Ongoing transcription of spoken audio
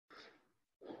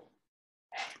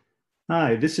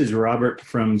Hi, this is Robert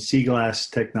from SeaGlass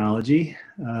Technology.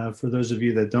 For those of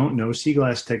you that don't know,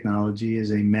 SeaGlass Technology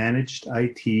is a managed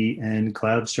IT and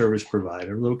cloud service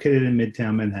provider located in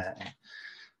Midtown Manhattan.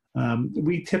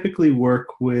 We typically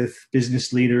work with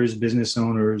business leaders, business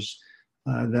owners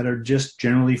that are just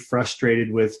generally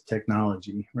frustrated with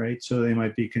technology, right? So they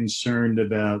might be concerned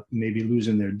about maybe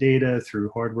losing their data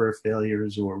through hardware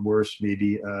failures, or worse,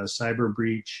 maybe a cyber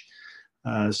breach.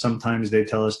 Sometimes they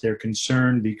tell us they're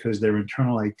concerned because their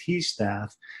internal IT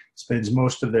staff spends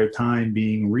most of their time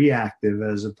being reactive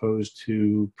as opposed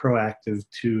to proactive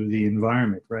to the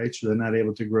environment, right? So they're not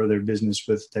able to grow their business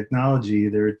with technology.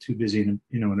 They're too busy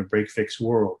in a break-fix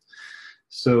world.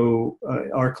 So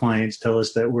our clients tell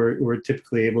us that we're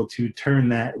typically able to turn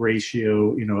that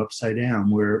ratio, upside down,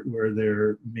 where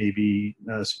they're maybe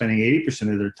spending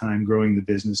 80% of their time growing the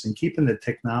business and keeping the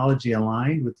technology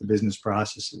aligned with the business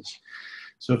processes.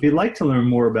 So if you'd like to learn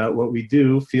more about what we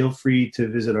do, feel free to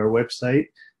visit our website.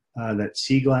 That's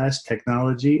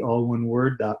SeaGlassTechnology, all one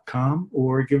word.com,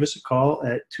 or give us a call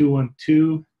at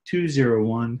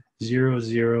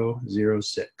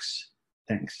 212-201-0006.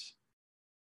 Thanks.